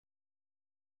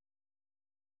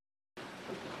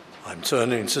I'm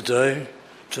turning today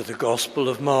to the Gospel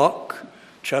of Mark,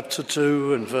 chapter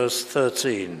 2 and verse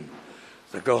 13.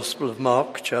 The Gospel of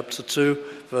Mark, chapter 2,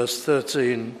 verse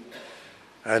 13.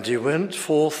 And he went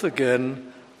forth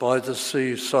again by the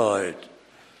seaside,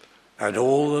 and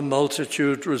all the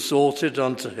multitude resorted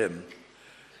unto him,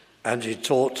 and he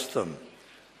taught them.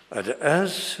 And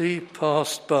as he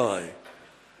passed by,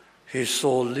 he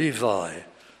saw Levi,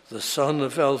 the son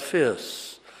of Alphaeus,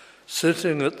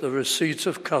 sitting at the receipt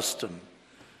of custom,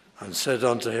 and said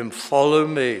unto him, Follow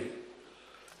me.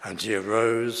 And he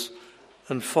arose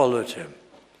and followed him.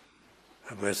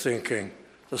 And we're thinking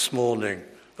this morning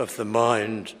of the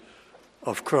mind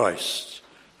of Christ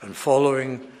and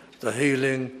following the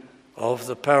healing of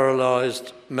the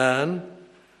paralyzed man,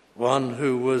 one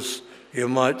who was, you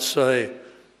might say,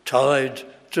 tied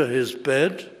to his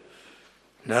bed.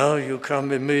 Now you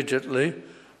come immediately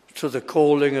to the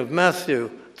calling of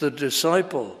Matthew, the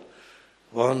disciple,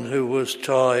 one who was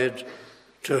tied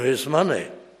to his money,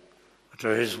 to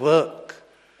his work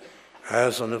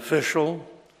as an official,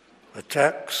 a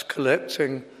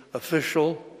tax-collecting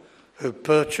official who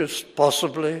purchased,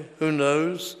 possibly, who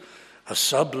knows, a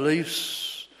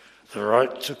sublease. The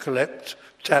right to collect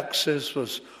taxes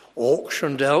was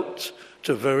auctioned out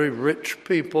to very rich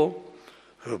people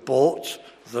who bought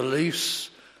the lease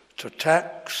to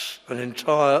tax an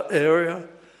entire area,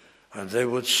 and they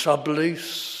would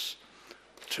sublease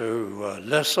to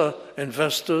lesser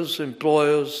investors,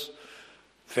 employers,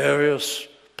 various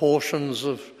portions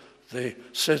of the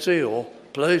city or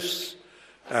place,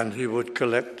 and he would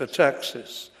collect the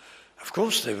taxes. Of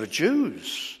course, they were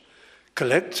Jews,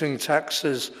 collecting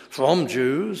taxes from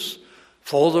Jews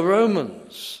for the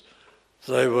Romans.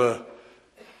 They were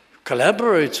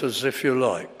collaborators, if you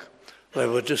like. They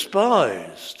were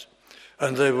despised.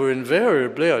 And they were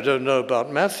invariably, I don't know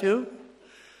about Matthew,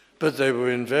 but they were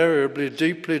invariably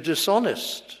deeply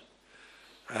dishonest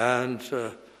and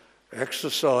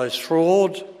exercised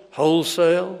fraud,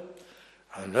 wholesale,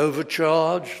 and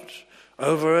overcharged,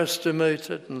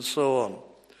 overestimated, and so on.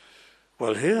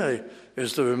 Well, here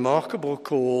is the remarkable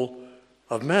call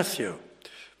of Matthew.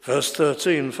 Verse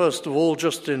 13, first of all,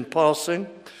 just in passing,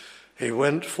 he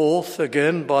went forth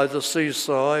again by the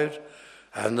seaside,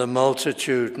 and the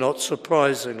multitude, not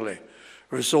surprisingly,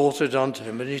 resorted unto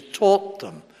him, and he taught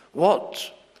them.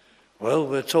 What? Well,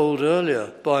 we're told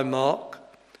earlier by Mark,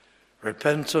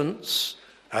 repentance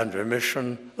and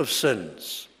remission of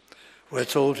sins. We're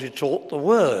told he taught the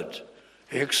word,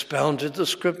 he expounded the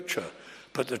scripture,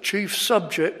 but the chief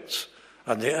subject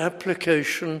and the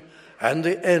application and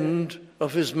the end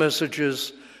of his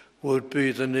messages would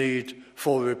be the need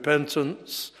for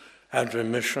repentance and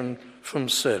remission from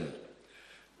sin.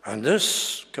 And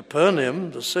this Capernaum,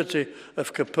 the city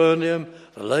of Capernaum,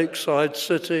 the lakeside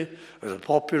city with a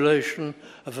population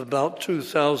of about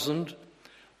 2,000,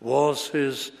 was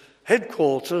his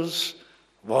headquarters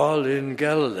while in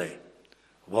Galilee,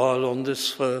 while on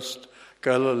this first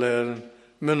Galilean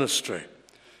ministry.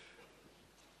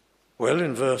 Well,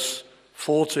 in verse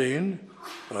 13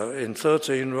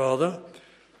 rather,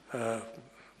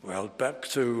 back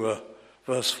to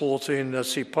verse 14,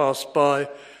 as he passed by,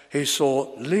 he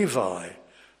saw Levi,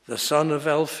 the son of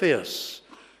Alphaeus.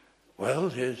 Well,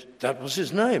 that was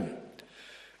his name.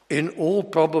 In all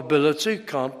probability,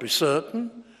 can't be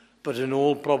certain, but in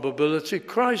all probability,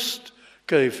 Christ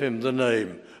gave him the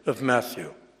name of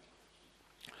Matthew.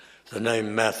 The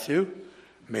name Matthew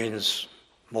means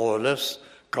more or less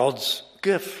God's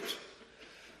gift.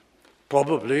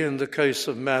 Probably in the case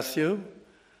of Matthew,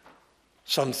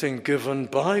 something given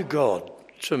by God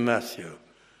to Matthew.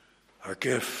 A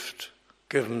gift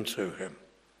given to him.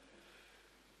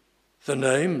 The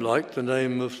name, like the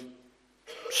name of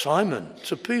Simon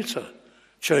to Peter,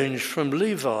 changed from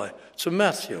Levi to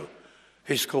Matthew.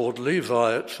 He's called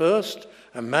Levi at first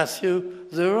and Matthew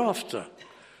thereafter.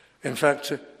 In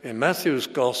fact, in Matthew's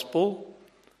gospel,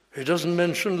 he doesn't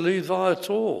mention Levi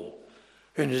at all.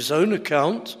 In his own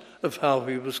account of how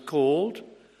he was called,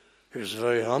 he was a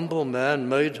very humble man,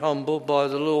 made humble by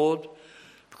the Lord,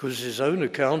 because his own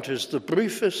account is the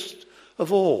briefest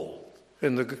of all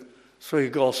in the three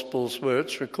Gospels where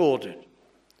it's recorded.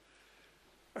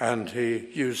 And he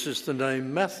uses the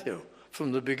name Matthew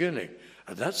from the beginning.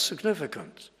 And that's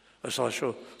significant, as I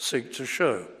shall seek to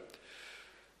show.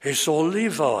 He saw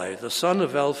Levi, the son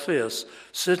of Alphaeus,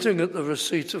 sitting at the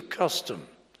receipt of custom.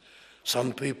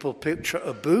 Some people picture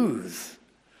a booth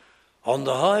on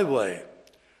the highway,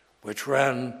 which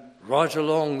ran right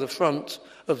along the front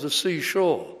of the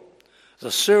seashore,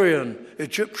 the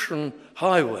Syrian-Egyptian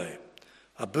highway,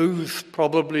 a booth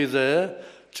probably there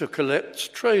to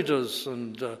collect traders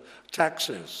and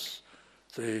taxes,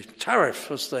 the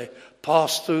tariff as they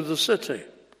passed through the city.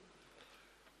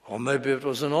 Or maybe it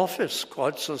was an office,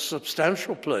 quite a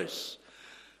substantial place.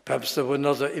 Perhaps there were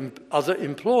other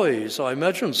employees, I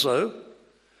imagine so.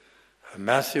 And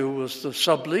Matthew was the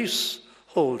sublease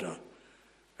holder.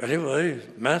 Anyway,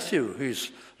 Matthew,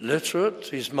 he's literate,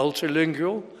 he's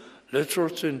multilingual,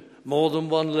 literate in more than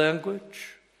one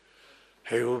language.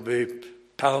 He will be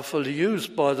powerfully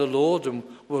used by the Lord and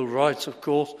will write, of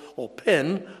course, or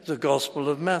pen the Gospel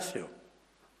of Matthew.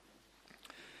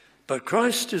 But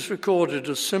Christ is recorded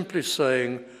as simply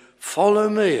saying, "Follow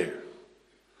me."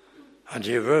 And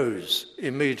he rose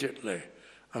immediately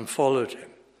and followed him.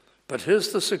 But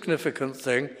here's the significant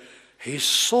thing. He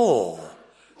saw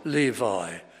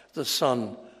Levi, the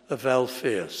son of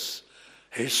Alphaeus.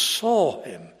 He saw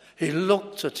him. He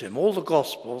looked at him. All the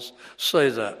Gospels say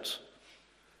that.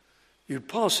 You'd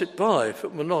pass it by if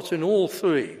it were not in all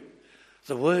three,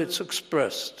 the way it's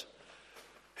expressed.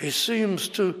 He seems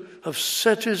to have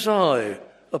set his eye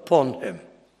upon him.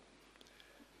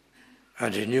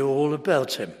 And he knew all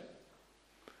about him.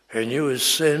 He knew his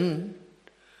sin.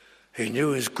 He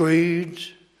knew his greed.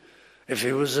 If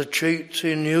he was a cheat,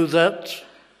 he knew that.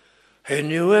 He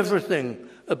knew everything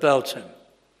about him.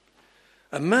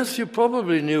 And Matthew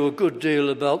probably knew a good deal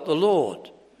about the Lord.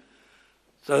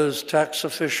 Those tax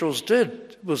officials did.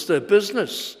 It was their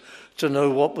business to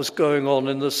know what was going on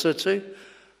in the city,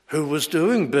 who was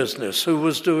doing business, who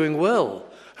was doing well,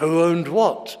 who owned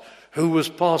what, who was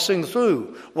passing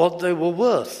through, what they were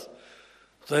worth.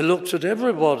 They looked at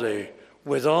everybody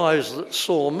with eyes that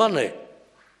saw money,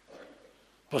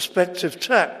 prospective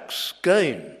tax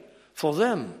gain for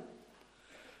them.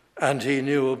 And he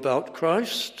knew about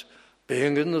Christ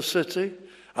being in the city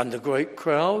and the great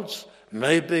crowds.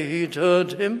 Maybe he'd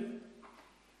heard him.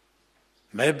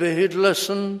 Maybe he'd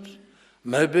listened.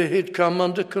 Maybe he'd come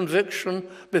under conviction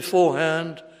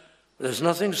beforehand. There's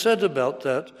nothing said about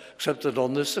that, except that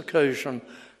on this occasion,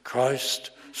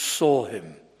 Christ saw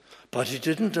him. But he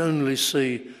didn't only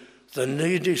see the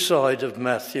needy side of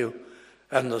Matthew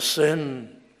and the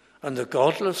sin and the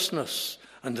godlessness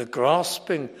and the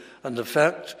grasping and the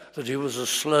fact that he was a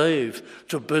slave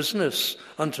to business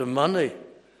and to money.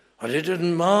 And he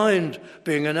didn't mind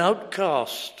being an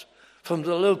outcast from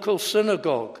the local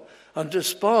synagogue and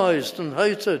despised and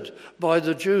hated by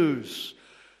the Jews.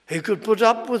 He could put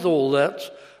up with all that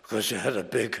because he had a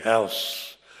big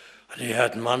house and he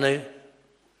had money.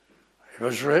 He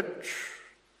was rich.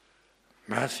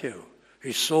 Matthew,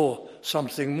 he saw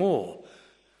something more.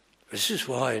 This is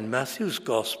why in Matthew's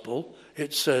Gospel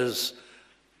it says,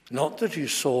 not that he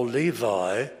saw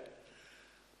Levi,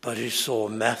 but he saw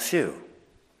Matthew.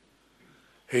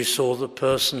 He saw the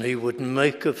person he would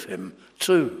make of him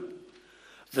too,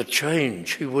 the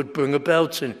change he would bring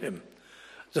about in him,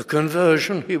 the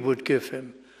conversion he would give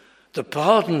him, the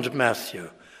pardoned Matthew,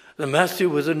 the Matthew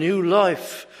with a new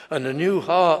life and a new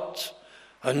heart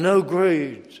and no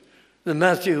greed, the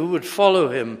Matthew who would follow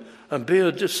him and be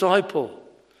a disciple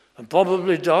and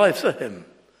probably die for him.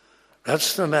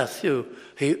 That's the Matthew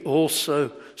he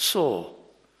also saw.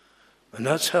 And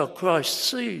that's how Christ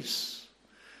sees.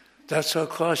 That's how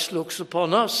Christ looks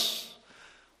upon us.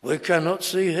 We cannot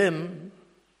see him,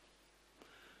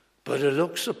 but he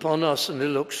looks upon us and he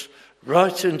looks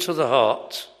right into the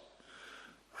heart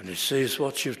and he sees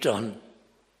what you've done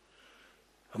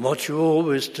and what you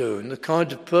always do and the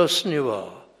kind of person you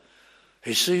are.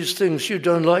 He sees things you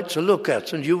don't like to look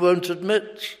at and you won't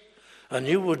admit and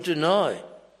you would deny.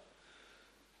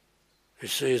 He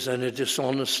sees any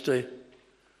dishonesty.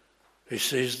 He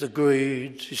sees the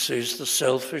greed. He sees the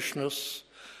selfishness.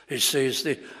 He sees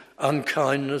the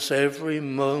unkindness, every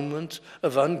moment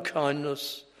of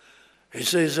unkindness. He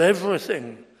sees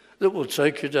everything that will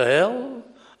take you to hell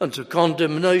and to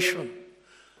condemnation.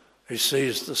 He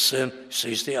sees the sin. He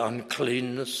sees the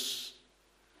uncleanness.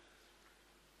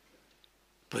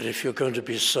 But if you're going to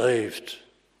be saved,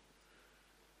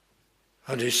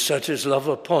 and he's set his love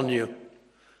upon you,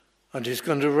 and he's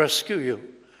going to rescue you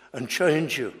and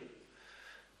change you,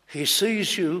 he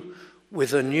sees you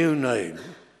with a new name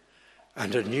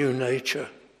and a new nature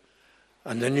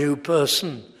and the new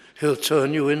person he'll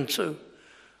turn you into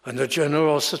and the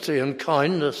generosity and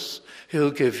kindness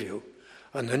he'll give you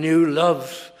and the new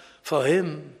love for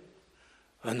him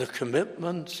and the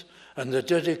commitment and the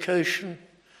dedication.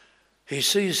 He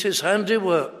sees his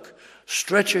handiwork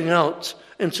stretching out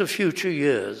into future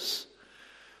years.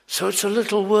 So it's a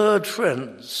little word,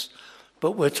 friends,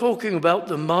 but we're talking about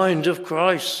the mind of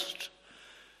Christ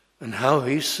and how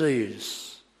he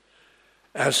sees.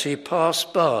 As he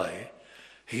passed by,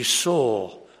 he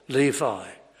saw Levi,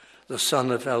 the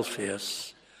son of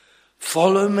Alphaeus.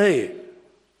 Follow me,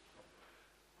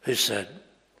 he said.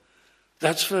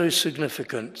 That's very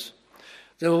significant.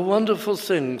 There are wonderful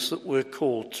things that we're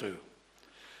called to.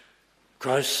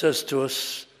 Christ says to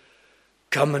us,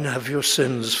 come and have your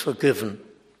sins forgiven.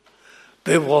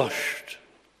 Be washed.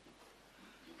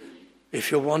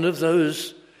 If you're one of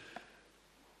those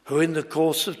who in the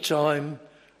course of time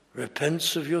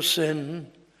repents of your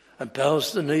sin and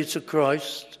bows the knee to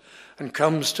Christ and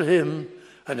comes to him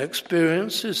and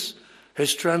experiences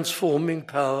his transforming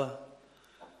power,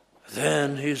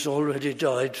 then he's already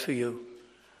died for you.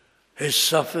 He's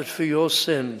suffered for your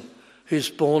sin. He's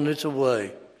borne it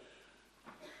away.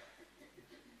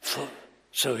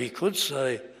 So he could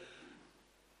say,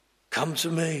 come to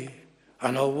me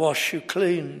and I'll wash you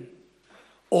clean.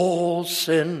 All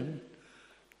sin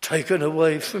taken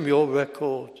away from your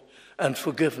record and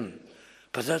forgiven.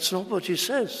 But that's not what he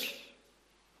says.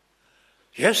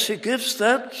 Yes, he gives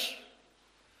that,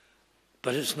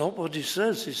 but it's not what he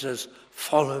says. He says,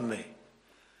 follow me.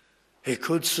 He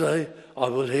could say, I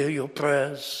will hear your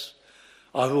prayers.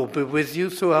 I will be with you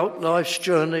throughout life's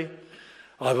journey.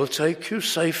 I will take you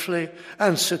safely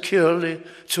and securely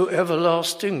to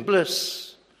everlasting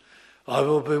bliss. I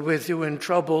will be with you in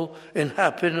trouble, in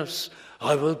happiness.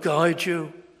 I will guide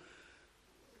you.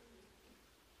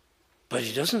 But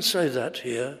he doesn't say that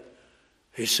here.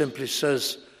 He simply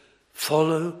says,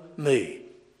 follow me.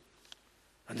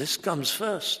 And this comes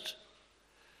first.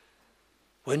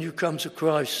 When you come to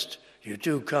Christ, you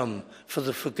do come for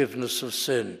the forgiveness of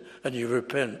sin and you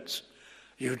repent.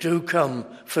 You do come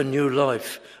for new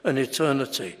life and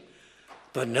eternity.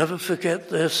 But never forget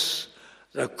this.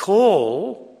 The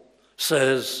call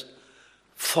says,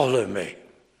 follow me.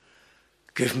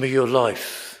 Give me your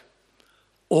life.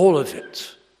 All of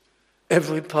it.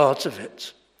 Every part of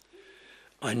it.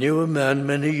 I knew a man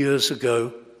many years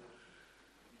ago.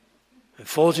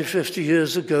 40, 50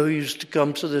 years ago, he used to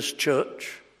come to this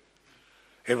church.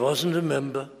 He wasn't a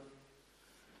member.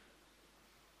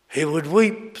 He would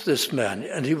weep, this man,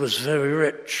 and he was very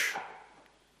rich.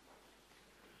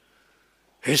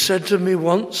 He said to me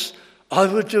once, I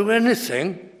would do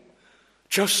anything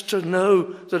just to know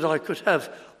that I could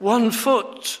have one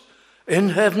foot in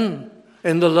heaven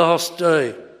in the last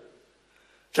day,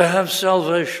 to have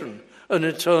salvation and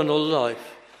eternal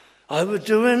life. I would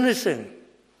do anything.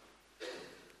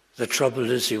 The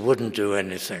trouble is he wouldn't do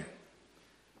anything.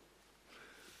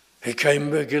 He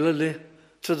came regularly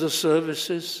to the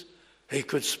services. He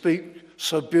could speak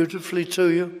so beautifully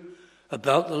to you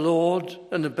about the Lord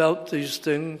and about these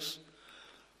things.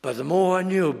 But the more I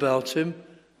knew about him,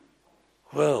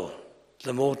 well,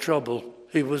 the more trouble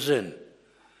he was in.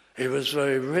 He was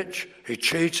very rich. He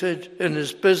cheated in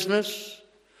his business.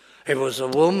 He was a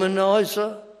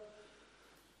womanizer.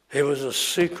 He was a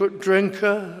secret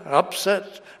drinker,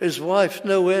 upset his wife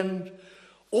no end.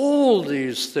 All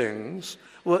these things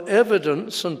were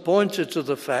evidence and pointed to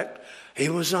the fact he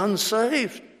was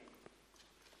unsaved.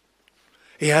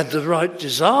 He had the right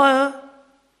desire.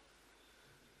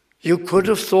 You could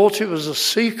have thought he was a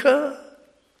seeker.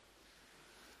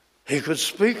 He could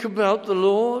speak about the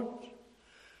Lord,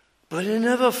 but he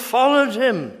never followed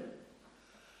him.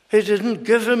 He didn't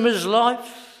give him his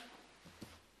life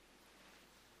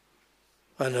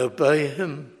and obey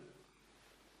him.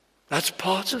 That's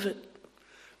part of it.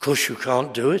 Of course, you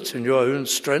can't do it in your own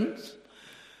strength.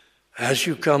 As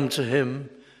you come to him,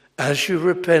 as you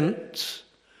repent,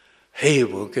 he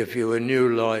will give you a new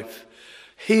life.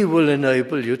 He will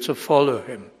enable you to follow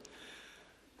him.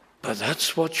 But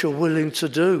that's what you're willing to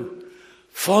do.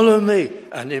 Follow me.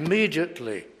 And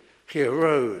immediately he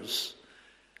arose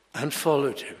and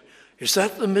followed him. Is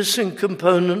that the missing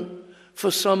component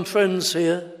for some friends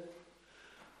here?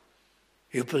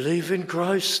 You believe in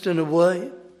Christ in a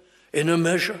way, in a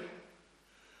measure,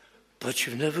 but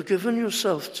you've never given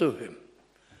yourself to him,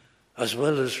 as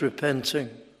well as repenting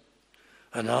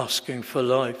and asking for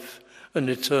life and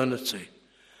eternity.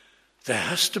 There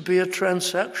has to be a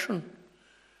transaction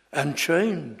and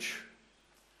change.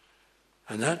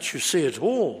 And that you see it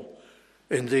all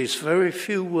in these very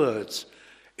few words.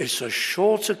 It's a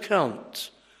short account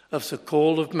of the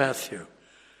call of Matthew,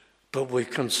 but we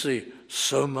can see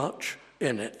so much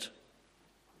in it.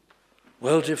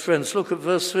 Well, dear friends, look at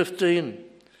verse 15.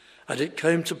 And it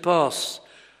came to pass,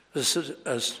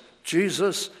 as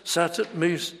Jesus sat at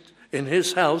meat in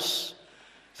his house,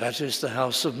 that is the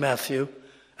house of Matthew,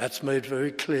 that's made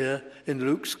very clear in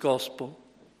Luke's gospel.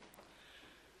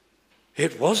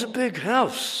 It was a big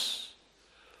house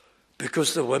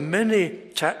because there were many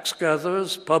tax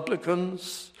gatherers,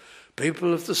 publicans,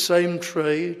 people of the same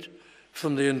trade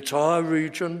from the entire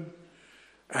region,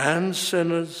 and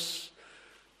sinners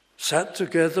sat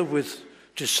together with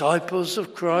disciples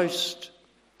of Christ.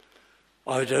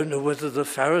 I don't know whether the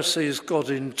Pharisees got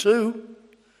in too,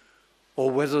 or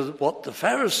whether what the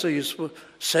Pharisees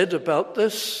said about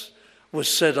this was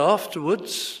said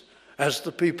afterwards as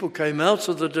the people came out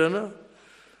of the dinner.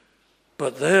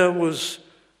 But there was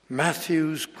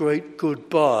Matthew's great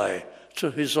goodbye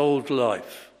to his old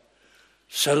life,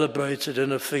 celebrated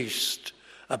in a feast,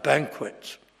 a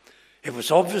banquet. It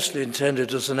was obviously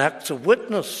intended as an act of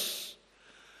witness.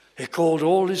 He called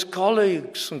all his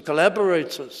colleagues and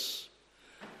collaborators.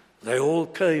 They all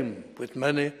came with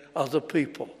many other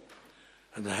people,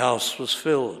 and the house was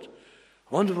filled.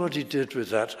 I wonder what he did with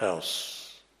that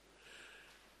house.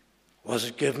 Was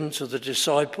it given to the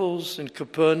disciples in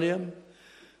Capernaum?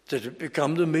 Did it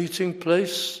become the meeting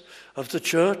place of the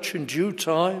church in due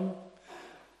time?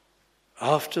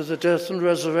 After the death and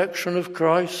resurrection of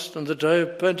Christ and the day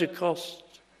of Pentecost?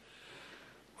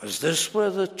 Was this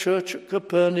where the church at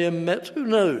Capernaum met? Who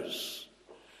knows?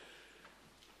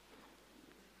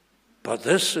 But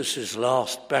this is his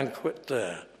last banquet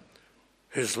there,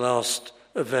 his last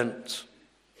event.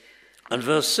 And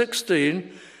verse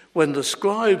 16, when the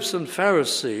scribes and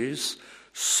Pharisees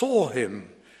saw him,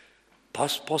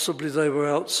 possibly they were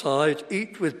outside,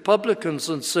 eat with publicans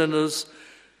and sinners,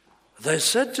 they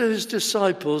said to his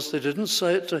disciples, they didn't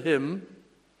say it to him,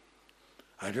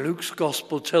 and Luke's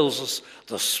gospel tells us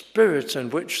the spirit in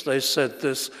which they said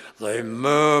this, they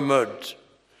murmured.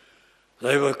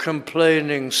 They were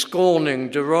complaining, scorning,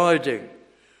 deriding.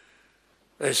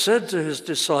 They said to his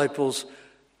disciples,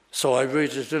 so I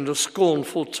read it in a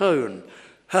scornful tone,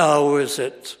 how is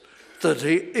it that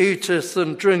he eateth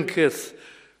and drinketh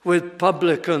with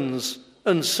publicans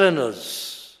and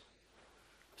sinners?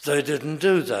 They didn't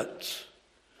do that.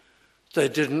 They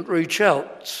didn't reach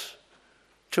out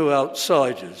to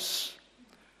outsiders.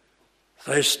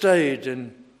 They stayed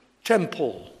in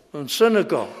temple and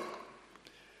synagogue.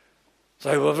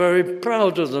 They were very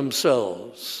proud of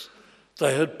themselves.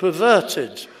 They had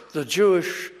perverted the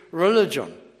Jewish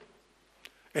religion.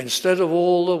 Instead of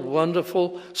all the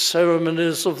wonderful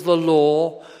ceremonies of the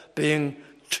law being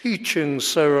teaching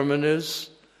ceremonies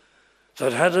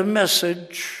that had a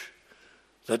message,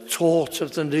 that taught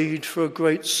of the need for a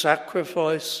great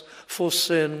sacrifice for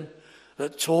sin,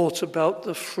 that taught about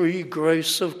the free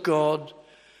grace of God,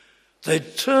 they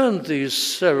turned these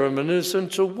ceremonies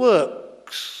into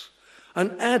works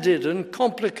and added and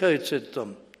complicated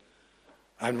them.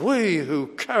 And we who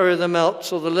carry them out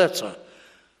to the letter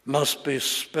must be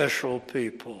special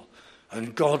people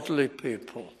and godly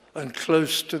people and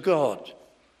close to God.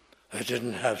 They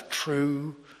didn't have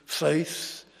true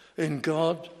faith in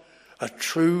God, a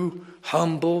true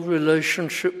humble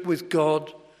relationship with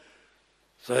God.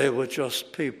 They were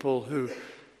just people who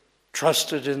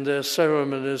trusted in their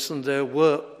ceremonies and their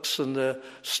works and their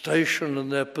station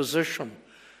and their position.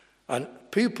 And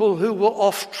people who were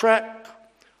off track,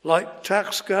 like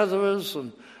tax gatherers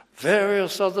and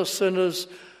various other sinners,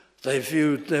 they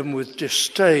viewed them with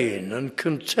disdain and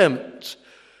contempt.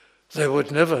 They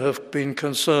would never have been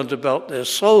concerned about their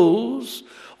souls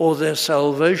or their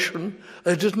salvation.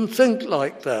 They didn't think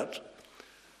like that.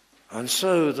 And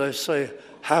so they say,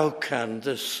 how can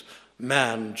this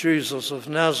man, Jesus of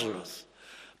Nazareth,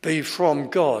 be from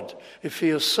God if he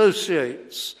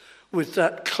associates with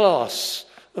that class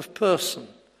of person?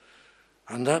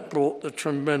 And that brought the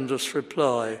tremendous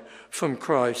reply from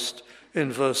Christ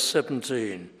in verse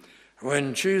 17.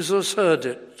 When Jesus heard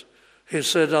it, he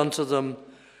said unto them,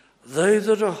 they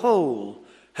that are whole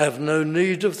have no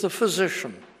need of the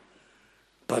physician,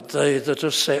 but they that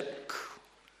are sick.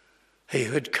 He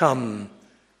had come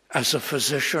as a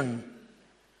physician.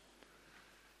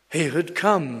 He had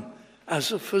come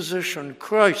as a physician,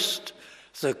 Christ,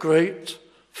 the great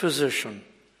physician.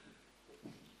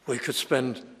 We could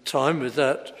spend time with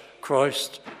that,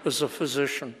 Christ as a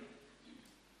physician.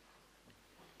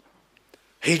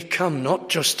 He'd come not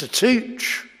just to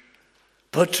teach,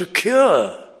 but to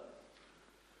cure,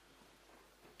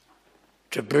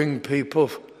 to bring people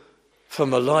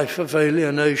from a life of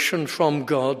alienation from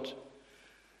God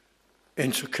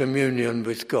into communion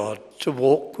with God, to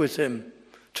walk with him,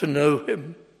 to know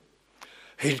him.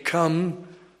 He'd come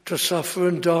to suffer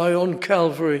and die on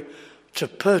Calvary, to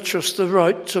purchase the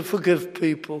right to forgive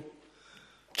people,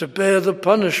 to bear the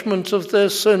punishment of their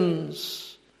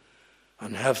sins,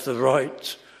 and have the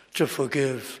right to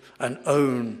forgive and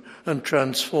own and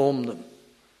transform them.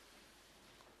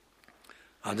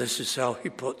 And this is how he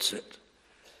puts it.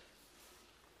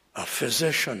 A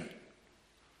physician.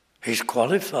 He's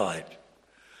qualified.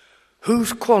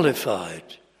 Who's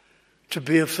qualified to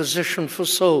be a physician for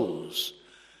souls,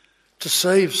 to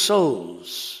save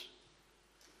souls?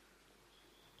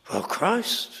 Well,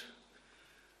 Christ,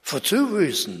 for two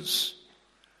reasons.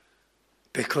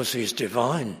 Because he's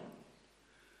divine.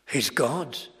 He's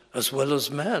God as well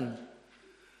as man.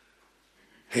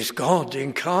 He's God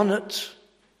incarnate.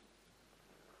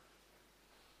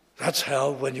 That's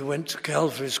how, when he went to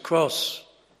Calvary's cross,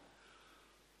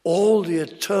 all the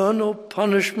eternal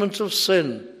punishment of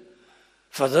sin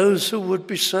for those who would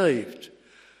be saved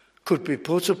could be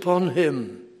put upon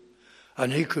him,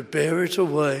 and he could bear it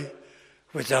away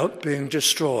without being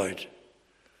destroyed,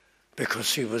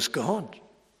 because he was God.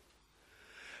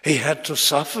 He had to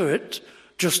suffer it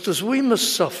just as we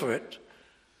must suffer it.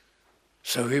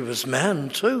 So he was man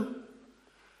too.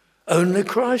 Only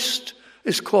Christ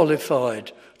is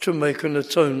qualified to make an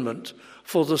atonement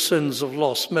for the sins of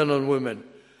lost men and women.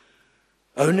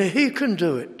 Only he can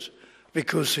do it,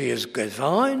 because he is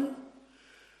divine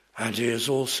and he is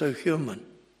also human.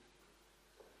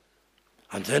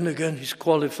 And then again he's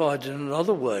qualified in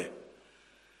another way.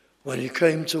 When he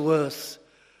came to earth,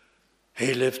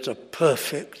 he lived a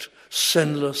perfect,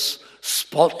 sinless,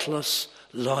 spotless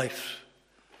life.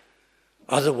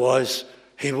 Otherwise,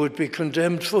 he would be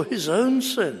condemned for his own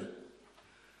sin.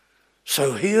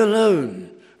 So he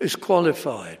alone is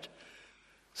qualified.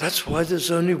 That's why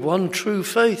there's only one true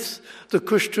faith, the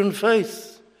Christian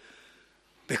faith,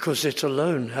 because it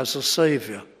alone has a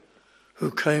Saviour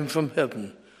who came from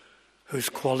heaven, who's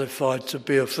qualified to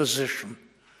be a physician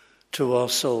to our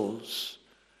souls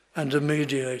and a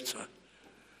mediator.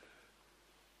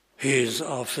 He is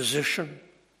our physician.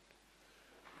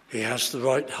 He has the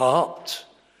right heart.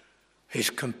 He's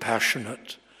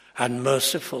compassionate and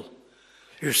merciful.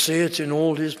 You see it in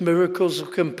all his miracles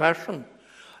of compassion,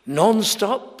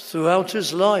 non-stop throughout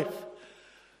his life,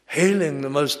 healing the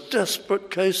most desperate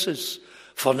cases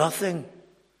for nothing,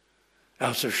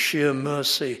 out of sheer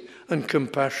mercy and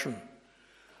compassion.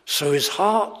 So his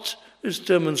heart is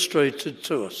demonstrated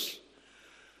to us.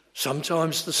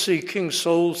 Sometimes the seeking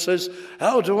soul says,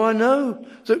 how do I know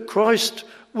that Christ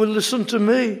will listen to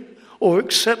me or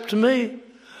accept me?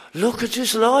 Look at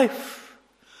his life.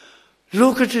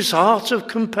 Look at his heart of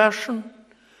compassion.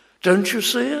 Don't you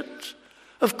see it?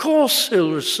 Of course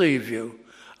he'll receive you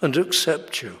and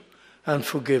accept you and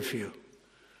forgive you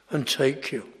and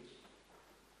take you.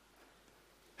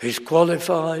 He's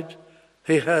qualified.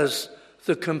 He has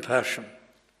the compassion.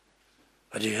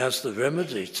 And he has the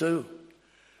remedy too.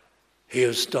 He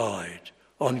has died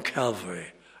on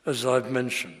Calvary, as I've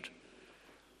mentioned.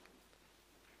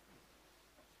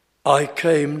 I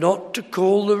came not to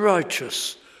call the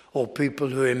righteous, or people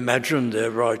who imagine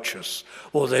they're righteous,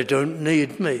 or they don't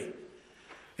need me.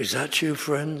 Is that you,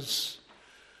 friends?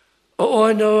 Oh,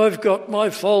 I know I've got my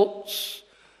faults,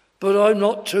 but I'm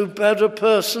not too bad a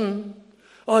person.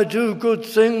 I do good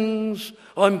things.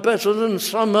 I'm better than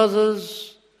some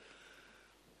others.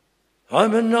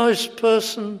 I'm a nice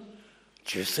person.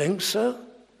 Do you think so?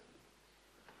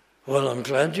 Well, I'm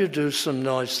glad you do some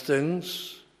nice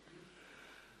things.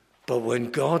 But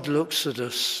when God looks at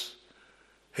us,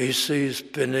 he sees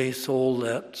beneath all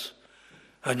that,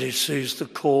 and he sees the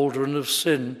cauldron of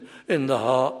sin in the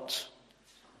heart,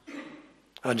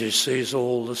 and he sees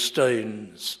all the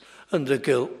stains and the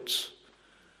guilt.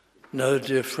 No,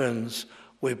 dear friends,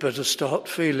 we better start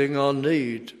feeling our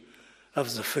need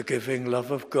of the forgiving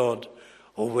love of God,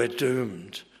 or we're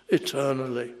doomed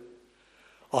eternally.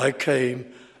 I came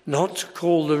not to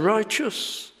call the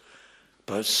righteous,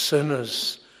 but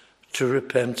sinners to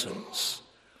repentance.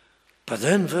 But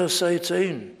then verse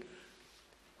 18,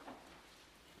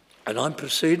 and I'm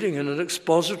proceeding in an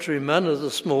expository manner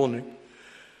this morning,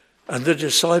 and the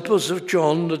disciples of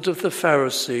John and of the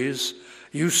Pharisees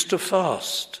used to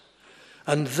fast,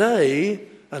 and they,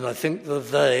 and I think the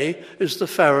they is the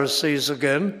Pharisees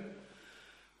again,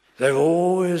 they're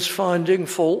always finding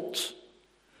fault.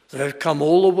 They've come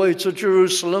all the way to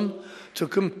Jerusalem,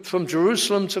 from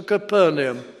Jerusalem to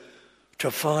Capernaum, to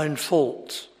find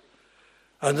fault.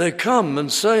 And they come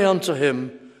and say unto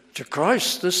him, to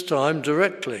Christ this time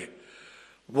directly,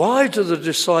 why do the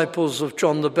disciples of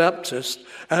John the Baptist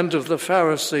and of the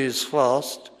Pharisees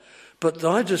fast, but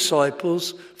thy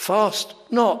disciples fast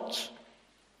not?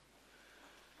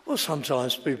 Well,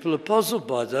 sometimes people are puzzled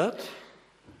by that.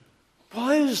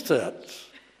 Why is that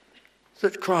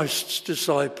Christ's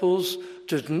disciples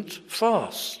didn't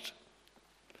fast?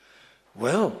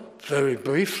 Well, very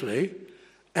briefly,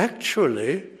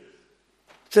 actually,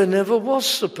 there never was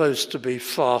supposed to be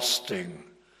fasting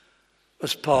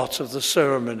as part of the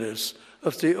ceremonies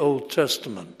of the Old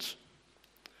Testament.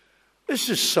 This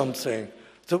is something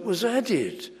that was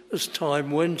added as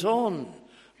time went on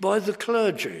by the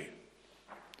clergy.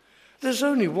 There's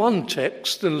only one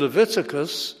text in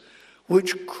Leviticus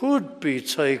which could be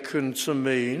taken to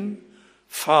mean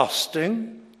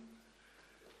fasting.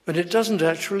 And it doesn't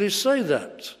actually say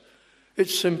that. It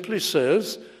simply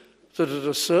says that at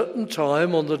a certain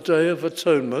time on the Day of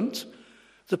Atonement,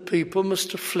 the people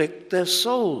must afflict their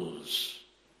souls.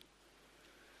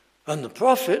 And the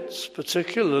prophets,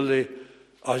 particularly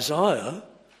Isaiah,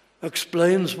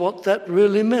 explains what that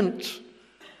really meant.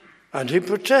 And he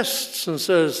protests and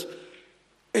says,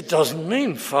 it doesn't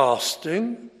mean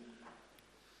fasting.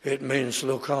 It means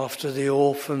look after the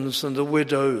orphans and the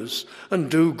widows and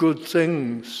do good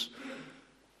things.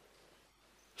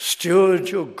 Steward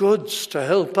your goods to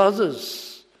help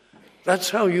others.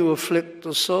 That's how you afflict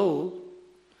the soul.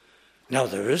 Now,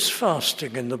 there is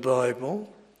fasting in the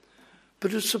Bible,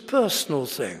 but it's a personal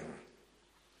thing,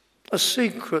 a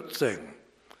secret thing,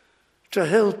 to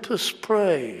help us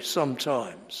pray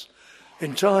sometimes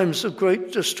in times of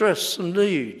great distress and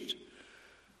need.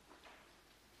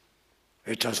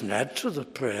 It doesn't add to the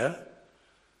prayer.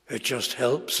 It just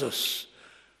helps us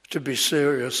to be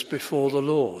serious before the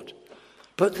Lord.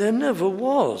 But there never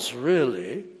was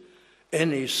really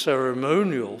any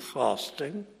ceremonial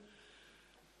fasting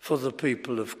for the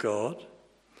people of God.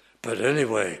 But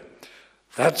anyway,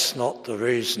 that's not the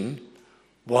reason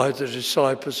why the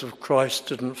disciples of Christ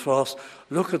didn't fast.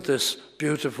 Look at this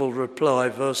beautiful reply,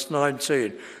 verse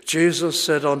 19. Jesus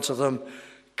said unto them,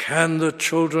 can the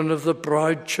children of the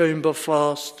bride chamber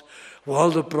fast while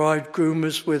the bridegroom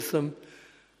is with them?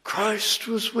 Christ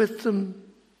was with them,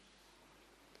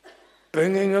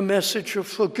 bringing a message of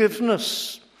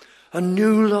forgiveness and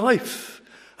new life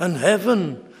and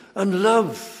heaven and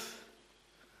love.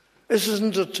 This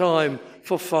isn't a time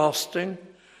for fasting.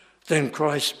 Then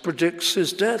Christ predicts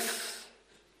his death.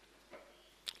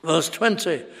 Verse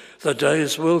 20, the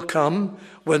days will come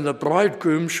when the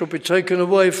bridegroom shall be taken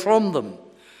away from them,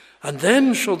 and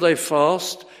then shall they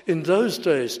fast in those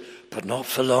days, but not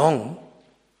for long,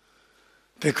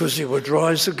 because he would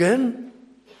rise again,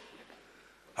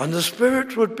 and the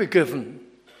Spirit would be given,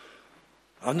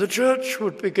 and the church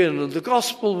would begin, and the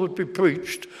gospel would be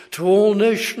preached to all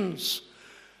nations.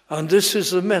 And this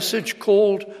is a message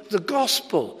called the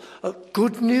gospel,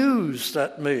 good news,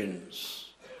 that means,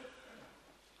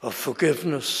 of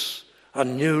forgiveness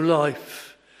and new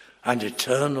life and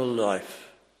eternal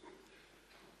life.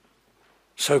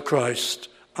 So Christ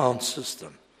answers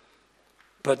them.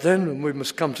 But then we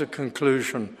must come to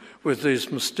conclusion with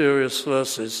these mysterious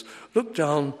verses. Look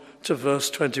down to verse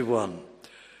 21.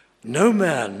 No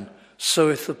man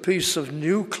seweth a piece of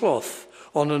new cloth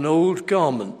on an old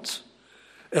garment,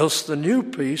 else the new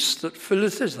piece that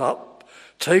filleth it up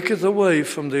taketh away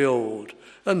from the old,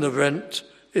 and the rent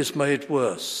is made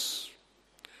worse.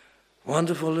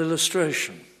 Wonderful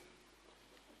illustration.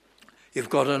 You've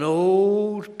got an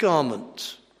old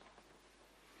garment,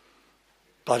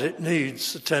 but it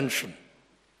needs attention.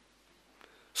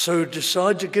 So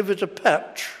decide to give it a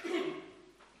patch,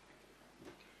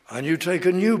 and you take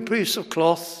a new piece of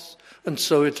cloth and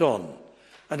sew it on.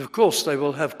 And of course they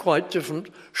will have quite different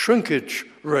shrinkage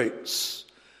rates.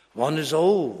 One is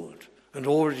old and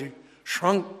already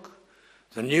shrunk.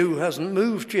 The new hasn't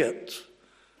moved yet,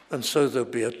 and so there'll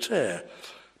be a tear.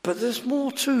 But there's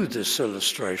more to this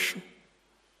illustration.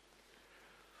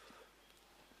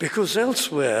 Because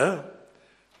elsewhere,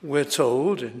 we're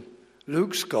told in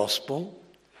Luke's Gospel,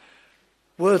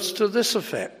 words to this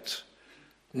effect: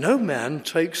 no man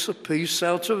takes a piece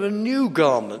out of a new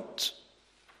garment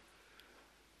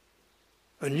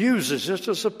and uses it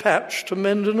as a patch to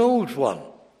mend an old one.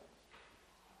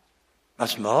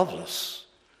 That's marvelous.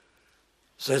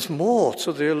 There's more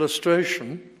to the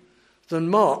illustration than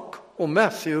Mark or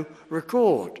Matthew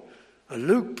record, and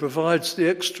Luke provides the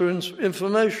extra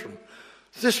information.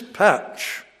 This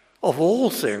patch, of all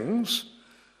things,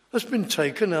 has been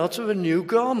taken out of a new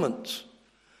garment.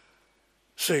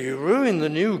 So you ruin the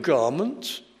new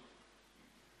garment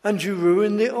and you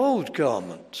ruin the old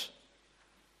garment.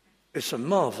 It's a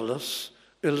marvelous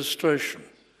illustration.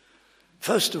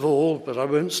 First of all, but I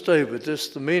won't stay with this,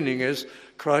 the meaning is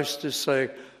Christ is saying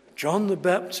John the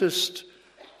Baptist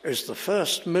is the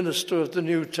first minister of the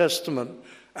New Testament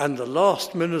and the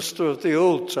last minister of the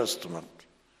Old Testament.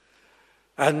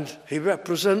 And he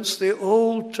represents the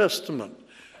Old Testament.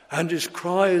 And his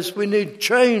cry is, we need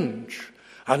change.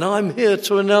 And I'm here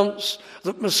to announce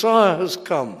that Messiah has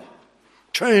come.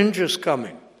 Change is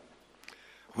coming.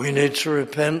 We need to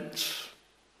repent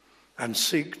and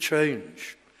seek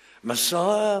change.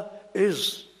 Messiah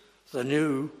is the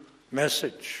new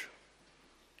message.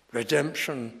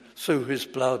 Redemption through his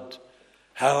blood.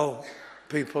 How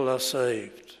people are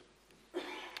saved.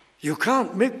 You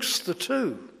can't mix the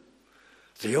two.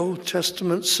 The Old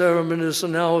Testament ceremonies are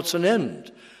now at an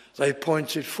end. They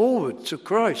pointed forward to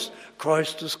Christ.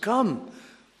 Christ has come.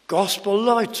 Gospel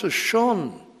light has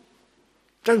shone.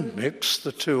 Don't mix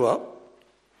the two up.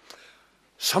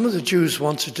 Some of the Jews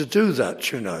wanted to do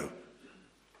that, you know.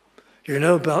 You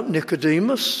know about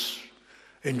Nicodemus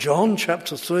in John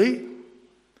chapter 3?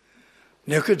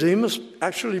 Nicodemus,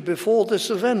 actually before this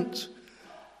event,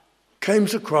 came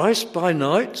to Christ by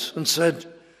night and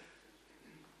said,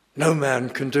 "No man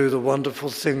can do the wonderful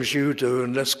things you do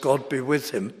unless God be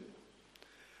with him."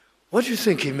 What do you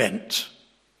think he meant?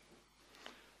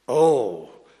 "Oh,"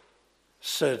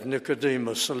 said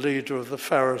Nicodemus, a leader of the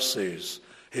Pharisees.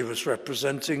 He was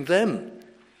representing them.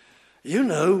 "You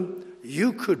know,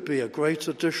 you could be a great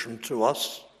addition to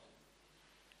us.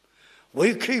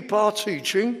 We keep our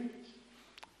teaching,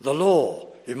 the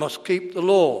law. You must keep the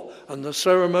law and the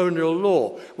ceremonial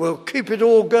law. We'll keep it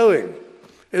all going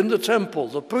in the temple,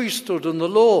 the priesthood and the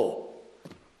law.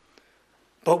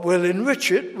 But we'll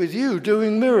enrich it with you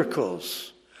doing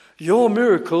miracles. Your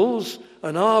miracles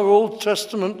and our Old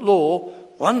Testament law,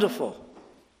 wonderful."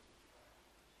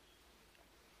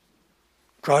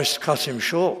 Christ cut him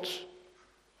short.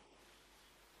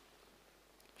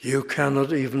 You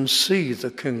cannot even see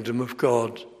the kingdom of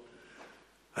God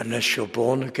unless you're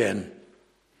born again,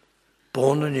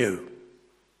 born anew.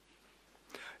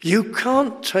 You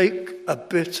can't take a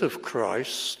bit of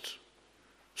Christ,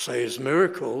 say his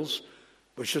miracles,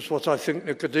 which is what I think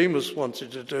Nicodemus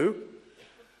wanted to do,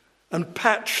 and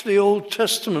patch the Old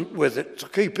Testament with it to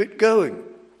keep it going.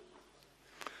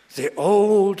 The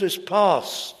old is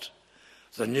past,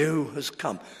 the new has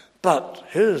come. But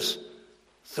here's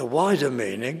the wider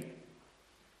meaning,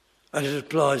 and it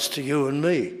applies to you and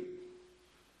me.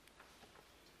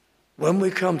 When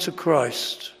we come to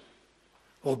Christ,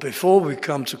 or before we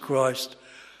come to Christ,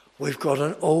 we've got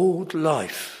an old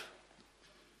life.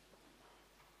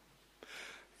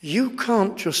 You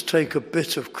can't just take a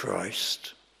bit of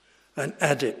Christ and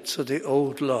add it to the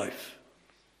old life.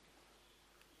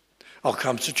 I'll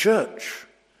come to church.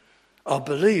 I'll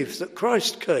believe that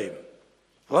Christ came,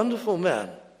 wonderful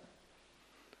man,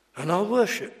 and I'll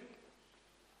worship.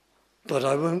 But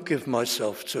I won't give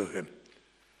myself to him.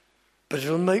 But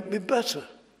it'll make me better,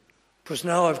 because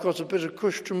now I've got a bit of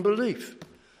Christian belief.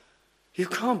 You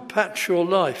can't patch your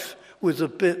life with a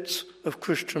bit of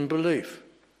Christian belief.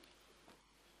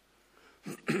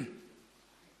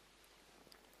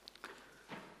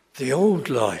 The old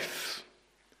life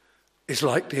is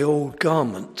like the old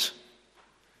garment.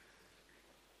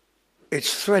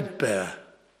 It's threadbare.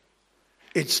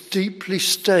 It's deeply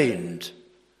stained.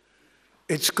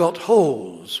 It's got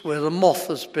holes where the moth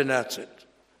has been at it.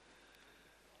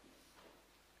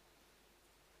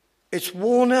 It's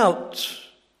worn out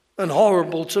and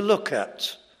horrible to look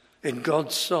at in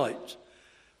God's sight.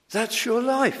 That's your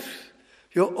life,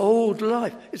 your old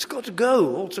life. It's got to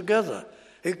go altogether.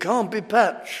 It can't be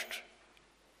patched.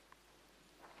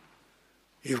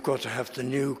 You've got to have the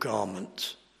new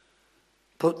garment.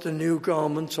 Put the new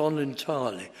garment on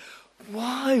entirely.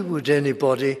 Why would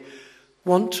anybody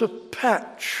want to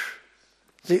patch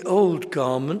the old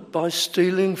garment by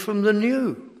stealing from the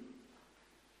new?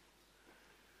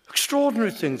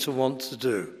 Extraordinary thing to want to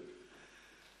do.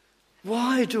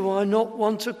 Why do I not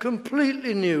want a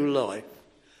completely new life?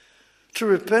 To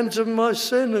repent of my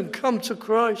sin and come to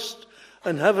Christ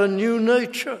and have a new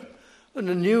nature and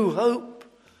a new hope.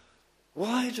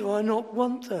 Why do I not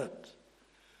want that?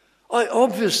 I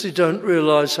obviously don't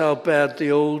realize how bad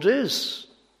the old is.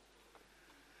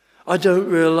 I don't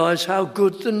realize how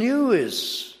good the new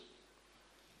is.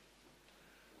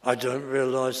 I don't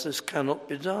realize this cannot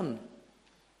be done.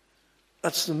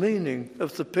 That's the meaning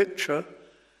of the picture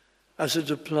as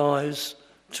it applies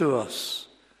to us.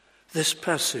 This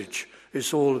passage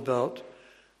is all about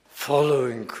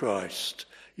following Christ,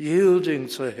 yielding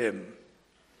to him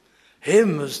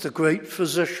as the great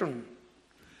physician,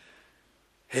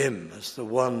 him as the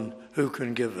one who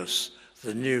can give us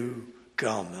the new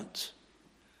garment.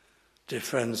 Dear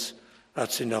friends,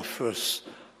 that's enough for us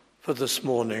for this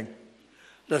morning.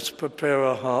 Let's prepare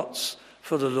our hearts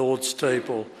for the Lord's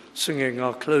table, singing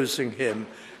our closing hymn.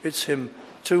 It's hymn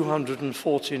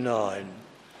 249.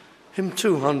 Hymn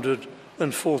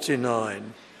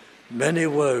 249. Many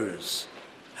woes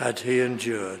had he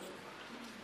endured.